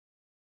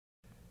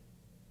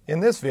In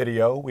this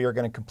video, we are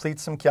going to complete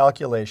some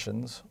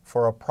calculations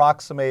for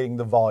approximating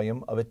the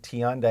volume of a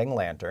Tian Deng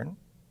lantern.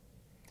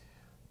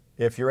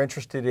 If you're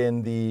interested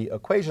in the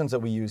equations that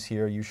we use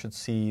here, you should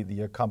see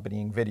the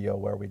accompanying video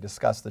where we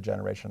discuss the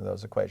generation of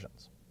those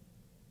equations.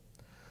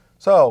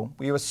 So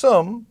we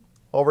assume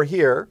over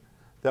here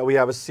that we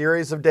have a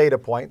series of data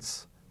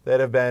points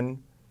that have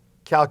been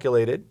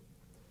calculated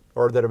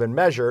or that have been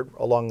measured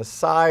along the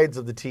sides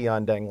of the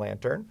Tian Deng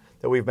lantern,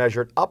 that we've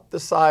measured up the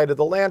side of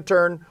the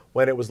lantern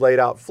when it was laid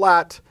out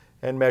flat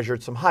and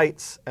measured some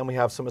heights, and we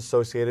have some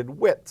associated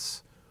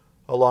widths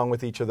along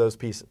with each of those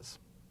pieces.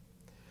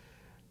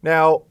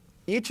 Now,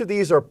 each of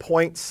these are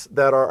points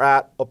that are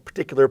at a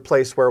particular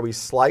place where we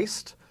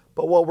sliced,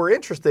 but what we're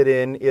interested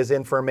in is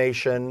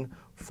information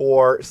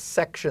for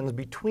sections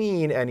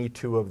between any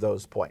two of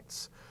those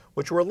points,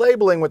 which we're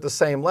labeling with the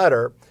same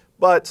letter.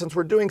 But since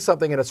we're doing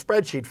something in a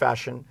spreadsheet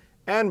fashion,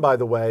 and by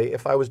the way,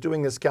 if I was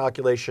doing this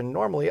calculation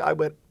normally, I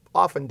would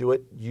often do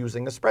it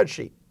using a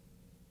spreadsheet.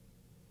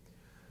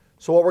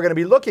 So what we're going to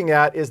be looking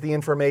at is the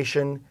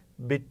information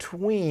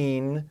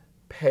between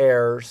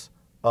pairs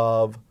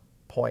of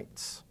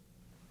points.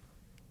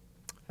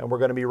 And we're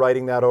going to be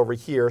writing that over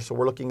here. So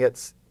we're looking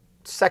at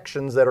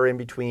sections that are in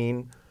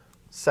between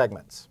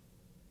segments.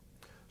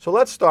 So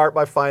let's start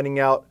by finding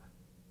out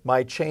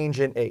my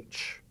change in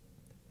h.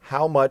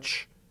 How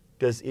much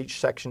does each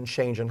section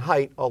change in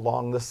height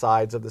along the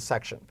sides of the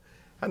section?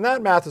 And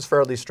that math is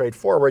fairly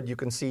straightforward. You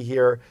can see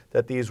here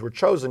that these were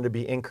chosen to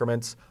be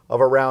increments of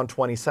around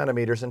 20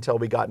 centimeters until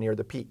we got near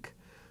the peak.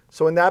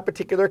 So in that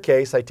particular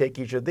case, I take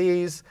each of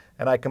these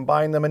and I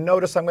combine them, and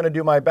notice I'm going to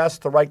do my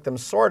best to write them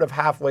sort of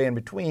halfway in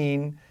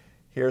between.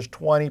 Here's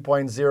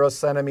 20.0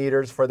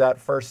 centimeters for that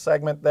first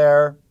segment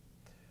there.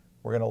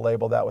 We're going to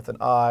label that with an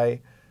I.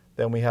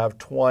 Then we have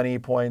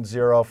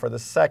 20.0 for the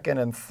second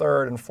and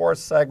third and fourth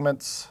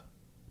segments.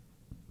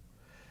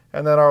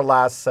 And then our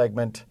last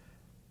segment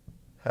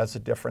has a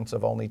difference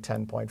of only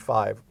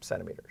 10.5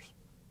 centimeters.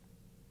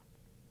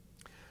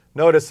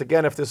 Notice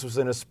again, if this was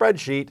in a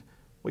spreadsheet,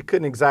 we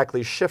couldn't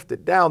exactly shift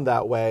it down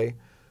that way.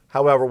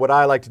 However, what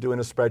I like to do in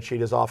a spreadsheet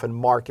is often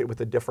mark it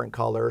with a different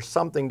color,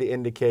 something to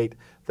indicate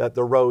that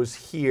the rows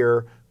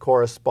here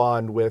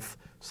correspond with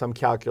some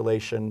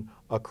calculation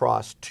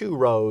across two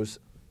rows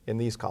in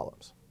these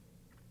columns.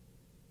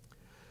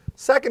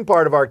 Second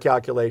part of our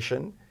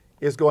calculation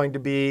is going to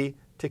be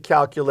to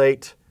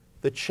calculate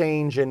the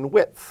change in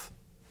width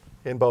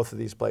in both of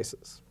these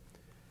places.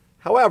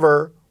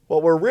 However,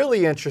 what we're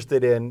really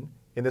interested in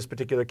this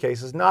particular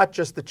case is not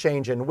just the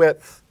change in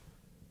width,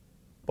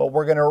 but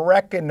we're going to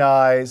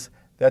recognize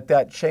that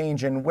that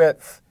change in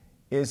width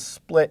is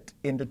split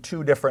into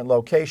two different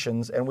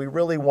locations, and we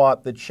really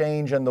want the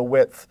change in the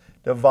width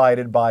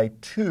divided by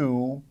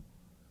 2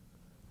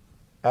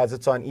 as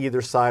it's on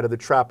either side of the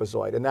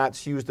trapezoid. And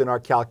that's used in our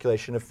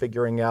calculation of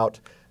figuring out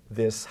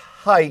this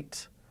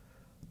height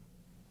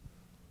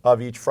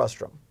of each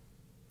frustum,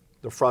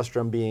 the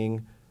frustum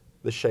being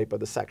the shape of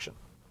the section.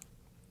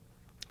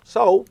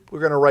 So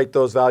we're going to write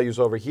those values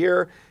over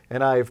here,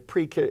 and I've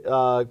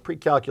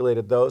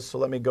pre-calculated those. So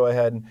let me go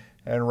ahead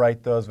and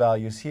write those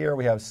values here.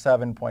 We have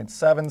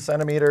 7.7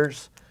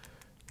 centimeters.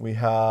 We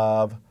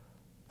have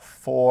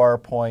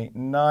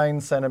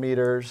 4.9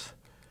 centimeters.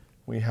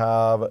 We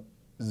have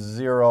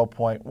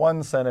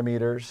 0.1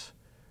 centimeters.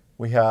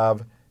 We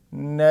have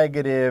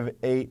negative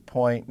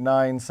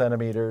 8.9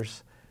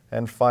 centimeters.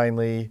 And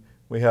finally,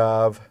 we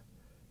have,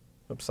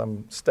 oops,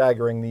 I'm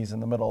staggering these in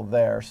the middle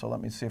there, so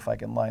let me see if I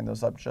can line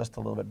those up just a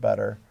little bit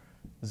better.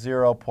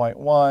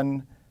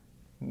 0.1,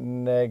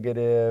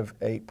 negative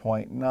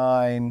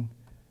 8.9,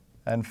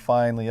 and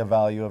finally a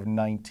value of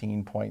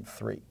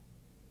 19.3,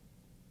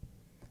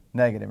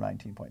 negative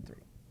 19.3.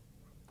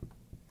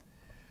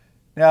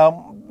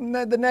 Now,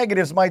 the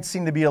negatives might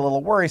seem to be a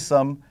little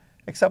worrisome,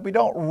 except we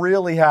don't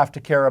really have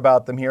to care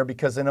about them here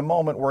because in a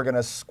moment we're going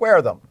to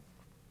square them.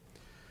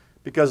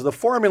 Because the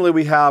formula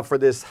we have for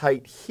this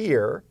height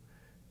here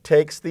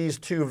takes these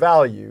two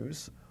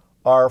values.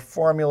 Our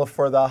formula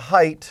for the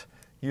height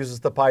uses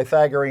the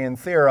Pythagorean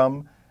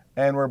theorem,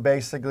 and we're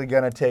basically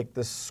going to take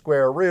the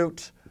square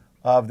root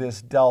of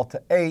this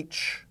delta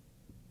h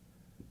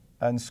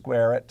and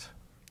square it.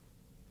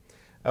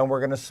 And we're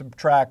going to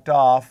subtract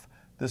off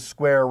the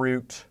square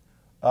root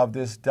of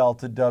this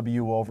delta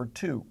w over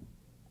 2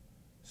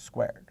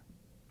 squared.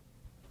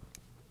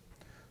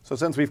 So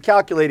since we've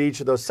calculated each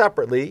of those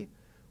separately,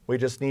 we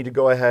just need to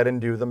go ahead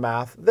and do the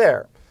math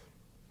there.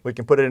 We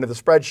can put it into the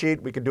spreadsheet.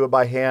 We can do it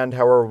by hand,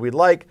 however we'd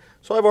like.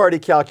 So I've already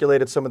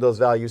calculated some of those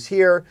values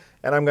here,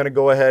 and I'm going to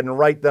go ahead and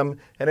write them.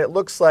 And it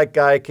looks like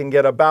I can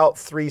get about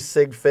 3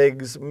 sig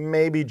figs,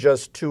 maybe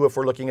just 2 if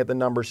we're looking at the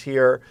numbers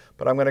here.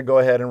 But I'm going to go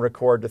ahead and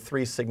record the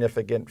 3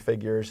 significant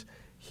figures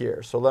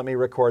here. So let me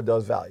record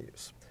those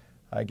values.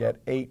 I get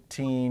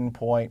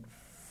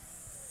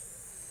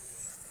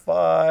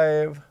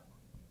 18.5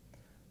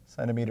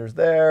 centimeters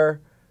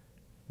there.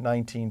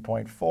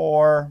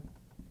 19.4,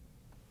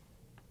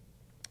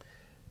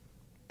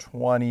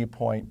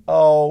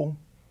 20.0,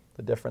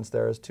 the difference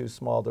there is too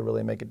small to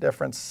really make a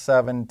difference,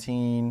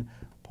 17.0,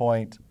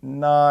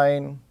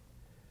 0.9.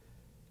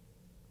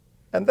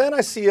 And then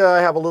I see I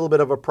have a little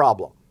bit of a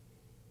problem.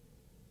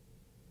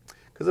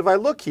 Because if I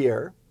look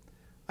here,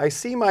 I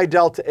see my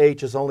delta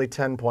H is only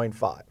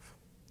 10.5.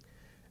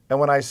 And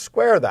when I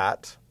square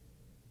that,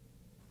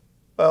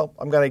 well,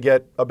 I'm going to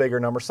get a bigger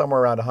number,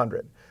 somewhere around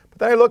 100. But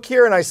then I look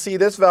here and I see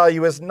this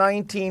value is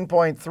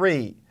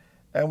 19.3.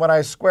 And when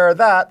I square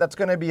that, that's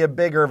going to be a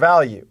bigger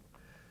value.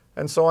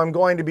 And so I'm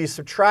going to be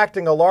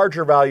subtracting a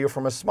larger value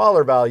from a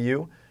smaller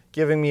value,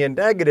 giving me a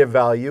negative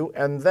value.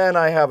 And then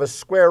I have a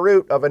square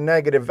root of a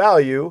negative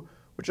value,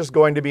 which is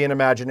going to be an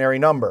imaginary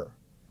number.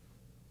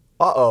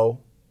 Uh-oh.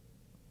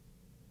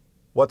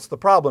 What's the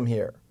problem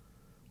here?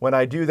 When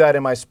I do that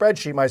in my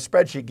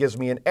spreadsheet gives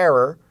me an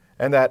error,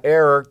 and that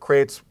error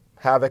creates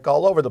havoc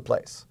all over the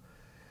place.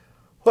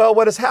 Well,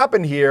 what has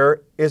happened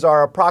here is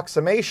our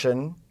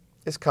approximation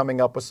is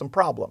coming up with some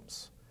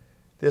problems.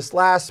 This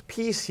last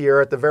piece here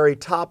at the very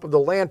top of the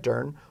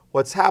lantern,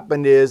 what's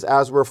happened is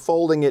as we're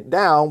folding it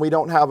down, we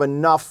don't have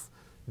enough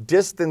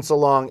distance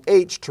along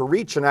H to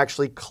reach and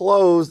actually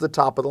close the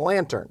top of the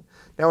lantern.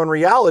 Now, in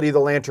reality, the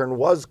lantern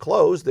was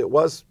closed. It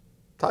was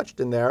touched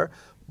in there.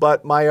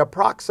 But my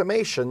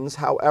approximations,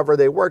 however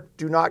they work,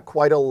 do not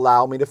quite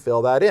allow me to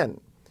fill that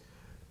in.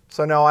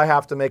 So now I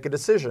have to make a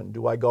decision.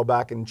 Do I go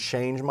back and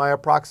change my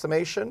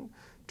approximation?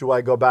 Do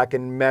I go back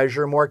and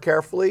measure more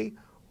carefully?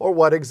 Or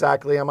what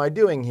exactly am I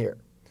doing here?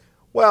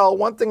 Well,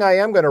 one thing I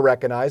am going to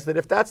recognize that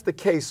if that's the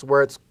case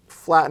where it's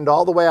flattened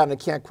all the way out and it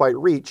can't quite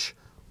reach,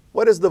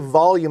 what is the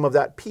volume of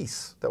that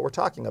piece that we're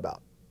talking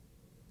about?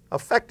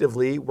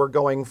 Effectively, we're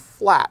going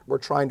flat. We're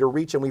trying to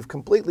reach, and we've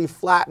completely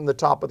flattened the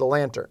top of the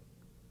lantern.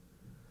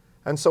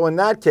 And so in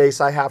that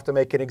case, I have to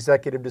make an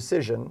executive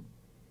decision.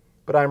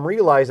 But I'm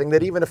realizing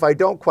that even if I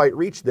don't quite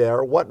reach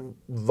there, what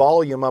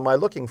volume am I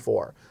looking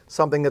for?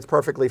 Something that's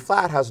perfectly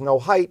flat has no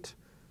height.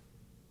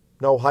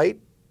 No height?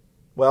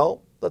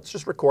 Well, let's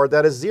just record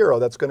that as 0.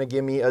 That's going to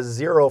give me a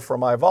 0 for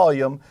my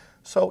volume.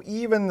 So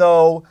even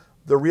though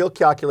the real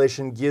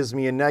calculation gives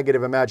me a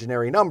negative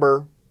imaginary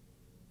number,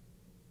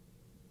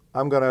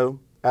 I'm going to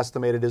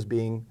estimate it as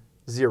being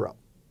 0.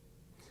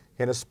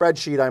 In a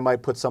spreadsheet, I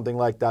might put something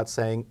like that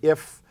saying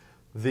if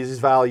these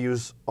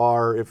values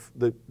are, if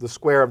the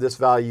square of this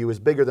value is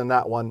bigger than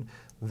that one,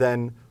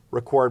 then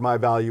record my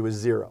value as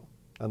 0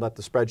 and let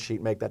the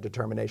spreadsheet make that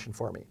determination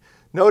for me.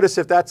 Notice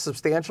if that's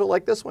substantial,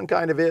 like this one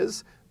kind of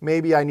is,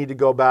 maybe I need to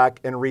go back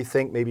and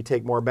rethink, maybe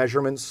take more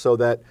measurements so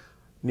that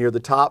near the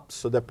top,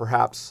 so that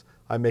perhaps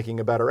I'm making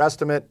a better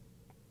estimate,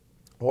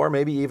 or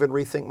maybe even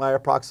rethink my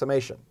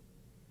approximation.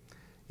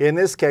 In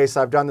this case,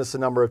 I've done this a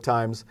number of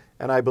times,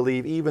 and I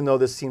believe even though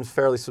this seems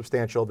fairly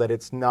substantial, that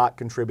it's not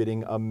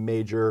contributing a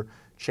major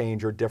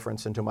change or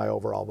difference into my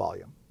overall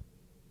volume.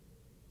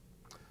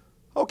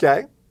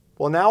 Okay,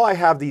 well now I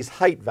have these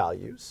height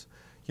values.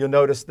 You'll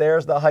notice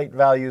there's the height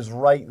values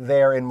right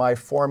there in my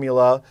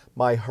formula,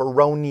 my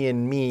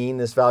Huronian mean.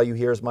 This value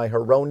here is my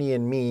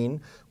Huronian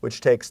mean, which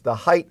takes the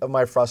height of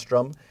my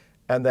frustum,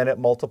 and then it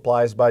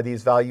multiplies by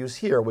these values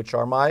here, which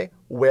are my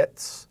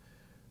widths.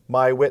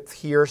 My width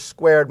here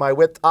squared, my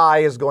width I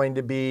is going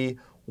to be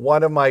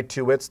one of my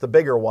two widths, the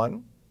bigger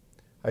one.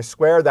 I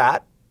square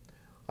that.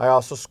 I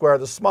also square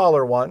the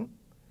smaller one.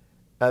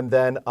 And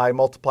then I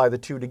multiply the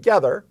two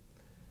together.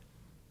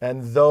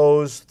 And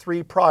those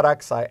three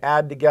products I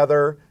add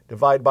together,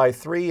 divide by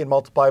 3, and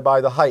multiply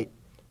by the height.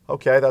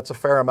 Okay, that's a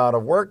fair amount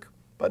of work,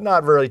 but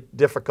not very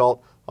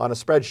difficult on a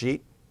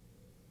spreadsheet.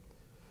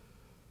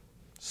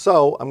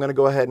 So I'm going to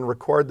go ahead and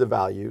record the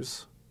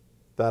values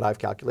that I've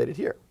calculated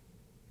here.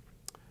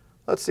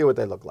 Let's see what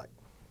they look like.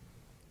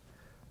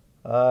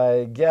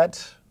 I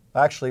get,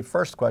 actually,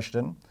 first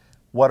question,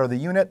 what are the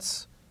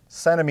units?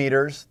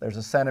 Centimeters. There's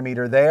a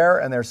centimeter there,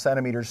 and there's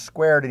centimeters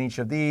squared in each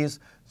of these.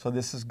 So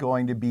this is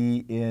going to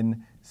be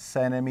in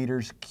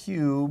centimeters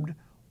cubed,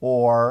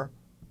 or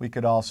we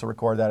could also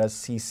record that as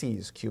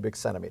cc's, cubic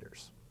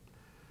centimeters.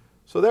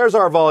 So there's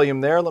our volume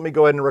there. Let me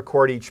go ahead and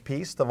record each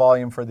piece. The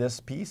volume for this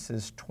piece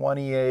is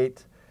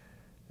 28.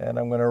 And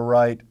I'm going to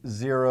write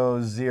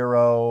 0,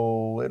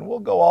 0, and we'll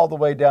go all the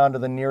way down to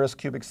the nearest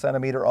cubic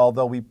centimeter,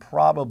 although we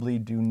probably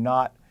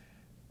cannot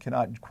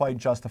quite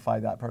justify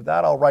that part.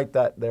 That, I'll write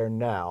that there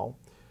now.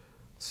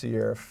 Let's see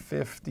here,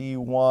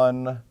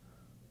 51,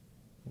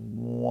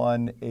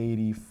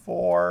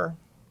 184.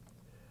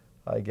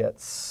 I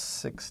get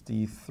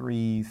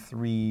 63,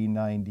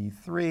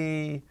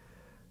 393.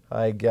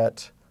 I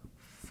get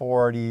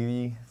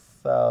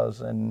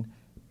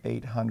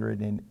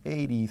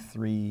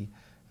 40,883.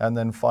 And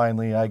then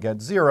finally, I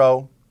get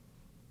 0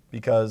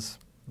 because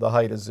the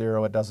height is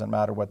 0. It doesn't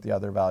matter what the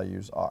other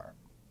values are.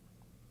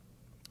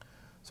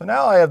 So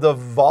now I have the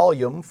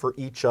volume for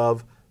each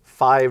of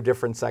 5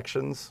 different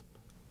sections,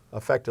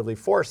 effectively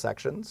 4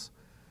 sections.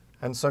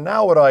 And so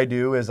now what I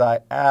do is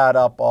I add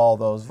up all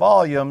those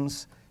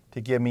volumes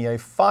to give me a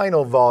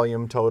final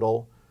volume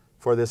total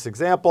for this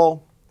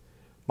example.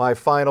 My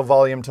final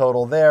volume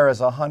total there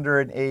is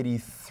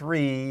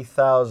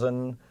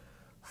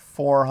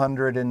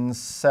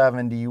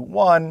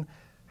 183,471.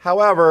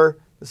 However,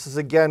 This is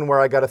again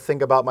where I got to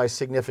think about my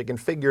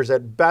significant figures.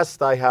 At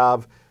best, I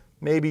have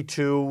maybe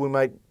 2. We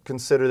might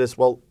consider this,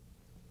 well,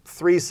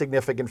 3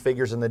 significant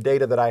figures in the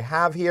data that I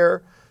have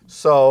here.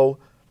 So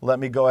let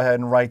me go ahead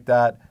and write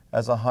that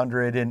as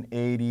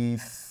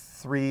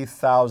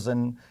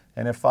 183,000.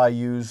 And if I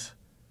use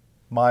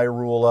my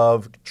rule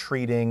of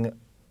treating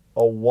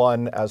a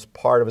 1 as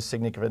part of a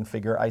significant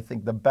figure, I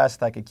think the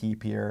best I could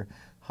keep here,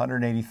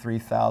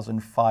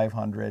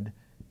 183,500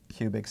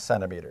 cubic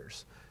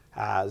centimeters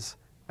as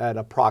an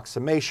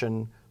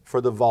approximation for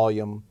the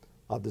volume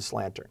of this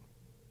lantern.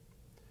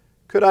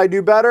 Could I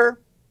do better?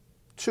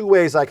 2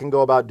 ways I can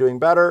go about doing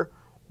better.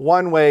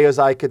 One way is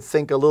I could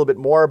think a little bit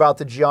more about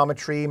the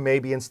geometry.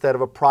 Maybe instead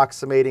of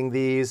approximating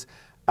these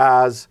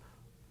as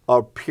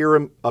a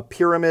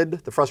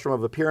pyramid, the frustum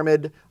of a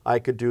pyramid, I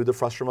could do the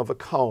frustum of a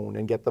cone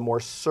and get the more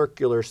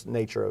circular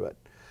nature of it.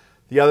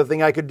 The other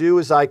thing I could do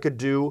is I could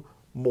do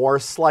more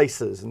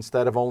slices.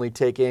 Instead of only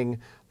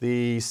taking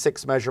the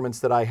 6 measurements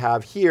that I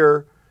have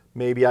here,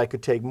 maybe I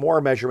could take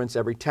more measurements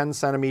every 10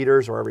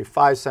 centimeters or every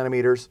 5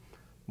 centimeters.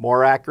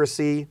 More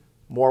accuracy,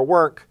 more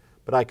work,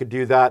 but I could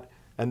do that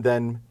and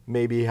then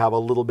maybe have a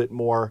little bit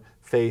more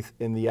faith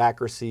in the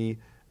accuracy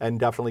and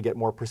definitely get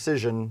more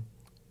precision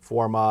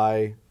for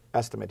my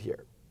estimate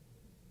here.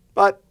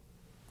 But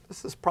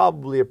this is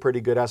probably a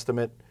pretty good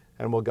estimate,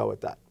 and we'll go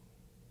with that.